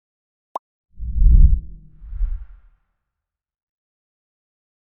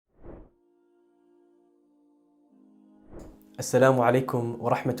Assalamu alaikum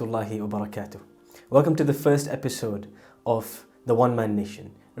wa rahmatullahi wa barakatuh. Welcome to the first episode of the One Man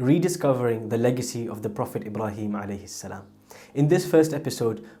Nation, rediscovering the legacy of the Prophet Ibrahim alaihis-salam. In this first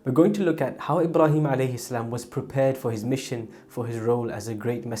episode, we're going to look at how Ibrahim alaihis-salam was prepared for his mission, for his role as a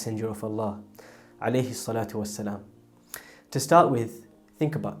great messenger of Allah alaihis-salatu. To start with,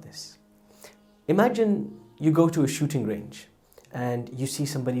 think about this. Imagine you go to a shooting range and you see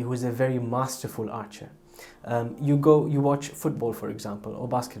somebody who is a very masterful archer. You watch football, for example, or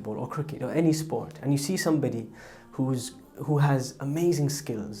basketball, or cricket, or any sport, and you see somebody who has amazing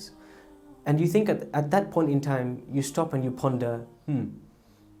skills, and you think at that point in time, you stop and you ponder,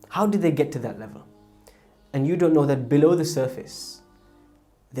 how did they get to that level? And you don't know that below the surface,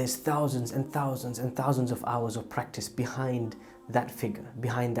 there's thousands and thousands and thousands of hours of practice behind that figure,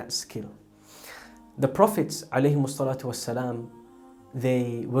 behind that skill. The Prophets, alaihis-salam,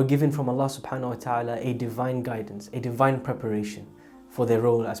 they were given from Allah subhanahu wa ta'ala a divine guidance, a divine preparation for their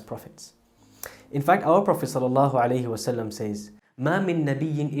role as prophets. In fact, our Prophet sallallahu alaihi wasallam says, "Ma min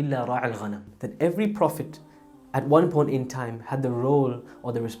nabiyyin illa ra'al ghanam," that every prophet at one point in time had the role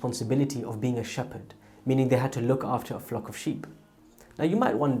or the responsibility of being a shepherd, meaning they had to look after a flock of sheep. Now you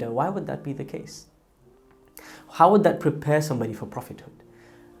might wonder, why would that be the case? How would that prepare somebody for prophethood?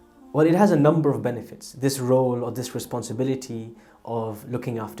 Well, it has a number of benefits, this role or this responsibility of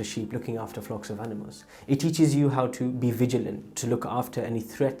looking after sheep, looking after flocks of animals. It teaches you how to be vigilant, to look after any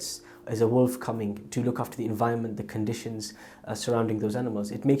threats as a wolf coming, to look after the environment, the conditions surrounding those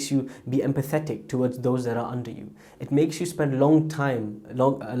animals. It makes you be empathetic towards those that are under you. It makes you spend a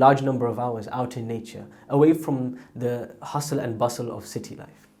large number of hours out in nature, away from the hustle and bustle of city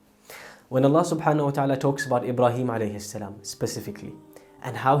life. When Allah subhanahu wa ta'ala talks about Ibrahim alayhis salam specifically,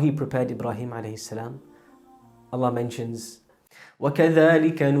 and how he prepared Ibrahim alayhis salam, Allah mentions,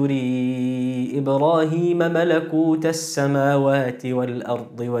 وَكَذَلِكَ نُرِي إِبْرَاهِيمَ مَلَكُوتَ السَّمَاوَاتِ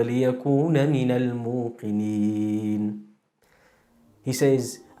وَالْأَرْضِ وَلِيَكُونَ مِنَ الْمُوقِنِينَ. He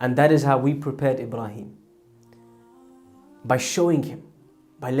says, and that is how we prepared Ibrahim, by showing him,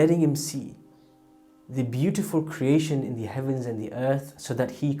 by letting him see the beautiful creation in the heavens and the earth so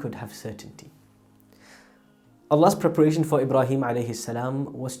that he could have certainty. Allah's preparation for Ibrahim alayhis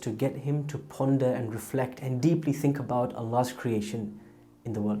salam was to get him to ponder and reflect and deeply think about Allah's creation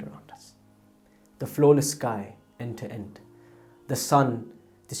in the world around us. The flawless sky, end to end. The sun,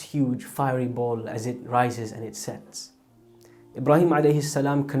 this huge fiery ball as it rises and it sets. Ibrahim alayhis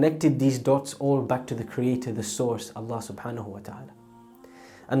salam connected these dots all back to the Creator, the Source, Allah subhanahu wa ta'ala.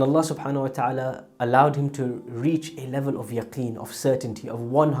 And Allah subhanahu wa ta'ala allowed him to reach a level of yaqeen, of certainty, of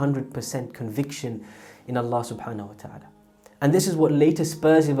 100% conviction in Allah subhanahu wa ta'ala. And this is what later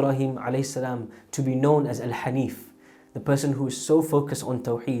spurs Ibrahim alayhi salam to be known as Al-Hanif, the person who is so focused on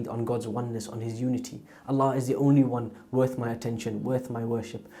Tawheed, on God's oneness, on His unity. Allah is the only one worth my attention, worth my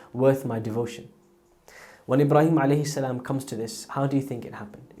worship, worth my devotion. When Ibrahim alayhi salam comes to this, how do you think it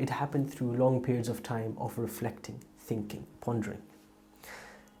happened? It happened through long periods of time of reflecting, thinking, pondering.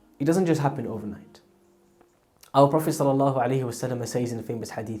 It doesn't just happen overnight. Our Prophet sallallahu alaihi wasallam says in the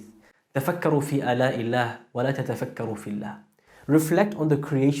famous hadith, تَفَكَّرُوا فِي آلَاءِ اللَّهِ وَلَا تَتَفَكَّرُوا فِي اللَّهِ. Reflect on the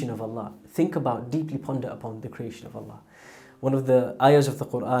creation of Allah. Think about, deeply ponder upon the creation of Allah. One of the ayahs of the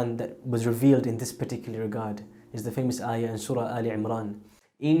Qur'an that was revealed in this particular regard is the famous ayah in Surah Ali Imran.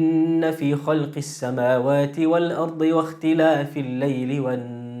 إِنَّ فِي خَلْقِ السَّمَاوَاتِ وَالْأَرْضِ وَاخْتِلَافِ اللَّيْلِ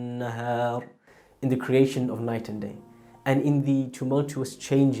وَالنَّهَارِ. In the creation of night and day, and in the tumultuous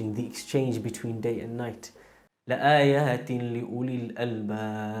changing, the exchange between day and night. لَآيَاتٍ لِأُولِي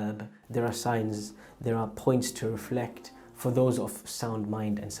الْأَلْبَابِ. There are signs, there are points to reflect for those of sound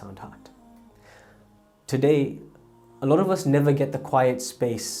mind and sound heart. Today, a lot of us never get the quiet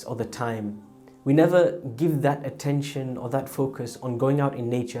space or the time. We never give that attention or that focus on going out in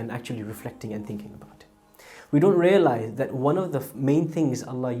nature and actually reflecting and thinking about it. We don't realize that one of the main things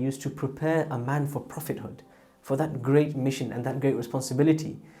Allah used to prepare a man for prophethood, for that great mission and that great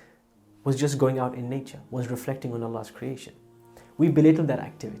responsibility, was just going out in nature, was reflecting on Allah's creation. We belittle that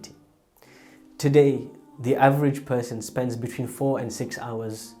activity. Today, the average person spends between 4 and 6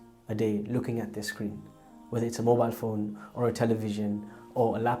 hours a day looking at their screen, whether it's a mobile phone or a television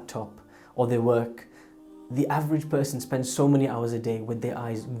or a laptop or their work. The average person spends so many hours a day with their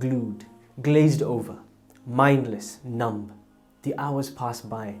eyes glued, glazed over, mindless, numb. The hours pass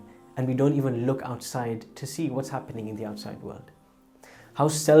by and we don't even look outside to see what's happening in the outside world. How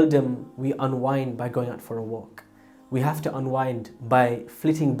seldom we unwind by going out for a walk. We have to unwind by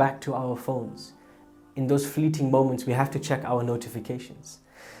flitting back to our phones. In those fleeting moments, we have to check our notifications.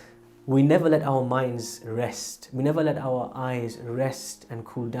 We never let our minds rest. We never let our eyes rest and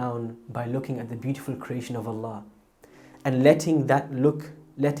cool down by looking at the beautiful creation of Allah. and letting that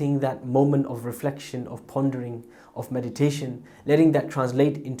moment of reflection, of pondering, of meditation, letting that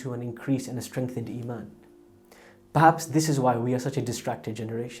translate into an increase and a strengthened iman. Perhaps this is why we are such a distracted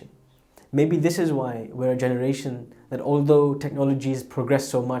generation. Maybe this is why we're a generation that, although technology has progressed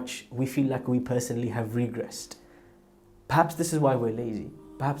so much, we feel like we personally have regressed. Perhaps this is why we're lazy.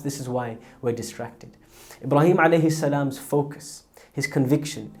 Perhaps this is why we're distracted. Ibrahim alayhi-salam's focus, his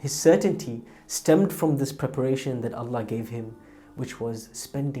conviction, his certainty stemmed from this preparation that Allah gave him, which was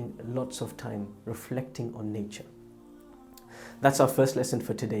spending lots of time reflecting on nature. That's our first lesson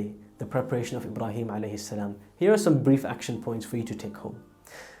for today, the preparation of Ibrahim alayhi-salam. Here are some brief action points for you to take home.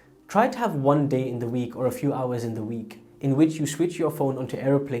 Try to have one day in the week or a few hours in the week in which you switch your phone onto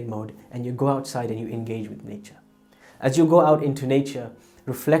aeroplane mode and you go outside and you engage with nature. As you go out into nature,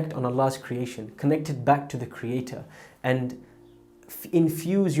 reflect on Allah's creation, connect it back to the Creator, and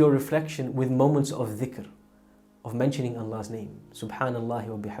infuse your reflection with moments of dhikr, of mentioning Allah's name. Subhanallah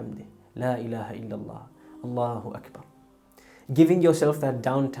wa bihamdih, la ilaha illallah, Allahu Akbar. Giving yourself that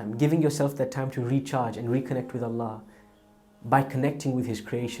downtime, giving yourself that time to recharge and reconnect with Allah by connecting with His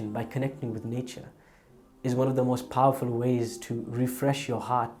creation, by connecting with nature, is one of the most powerful ways to refresh your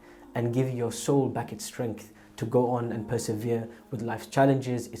heart and give your soul back its strength to go on and persevere with life's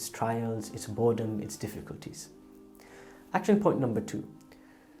challenges, its trials, its boredom, its difficulties. Action point number 2.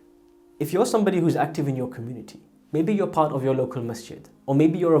 If you're somebody who's active in your community, maybe you're part of your local masjid, or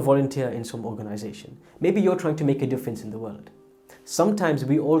maybe you're a volunteer in some organization, maybe you're trying to make a difference in the world. Sometimes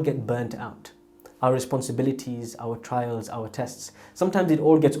we all get burnt out. Our responsibilities, our trials, our tests, sometimes it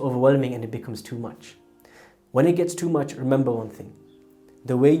all gets overwhelming and it becomes too much. When it gets too much, remember one thing.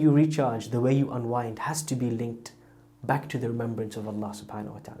 The way you recharge, the way you unwind has to be linked back to the remembrance of Allah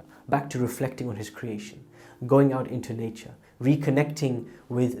subhanahu wa ta'ala, back to reflecting on His creation, going out into nature, reconnecting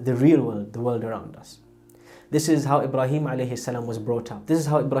with the real world, the world around us. This is how Ibrahim alayhi salam was brought up. This is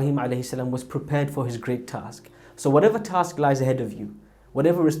how Ibrahim alayhi salam was prepared for his great task. So whatever task lies ahead of you,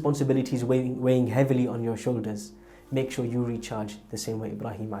 whatever responsibility is weighing heavily on your shoulders, make sure you recharge the same way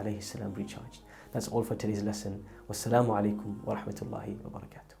Ibrahim alayhi salam recharged. That's all for today's lesson. Wassalamu alaikum wa rahmatullahi wa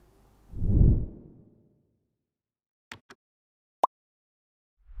barakatuh.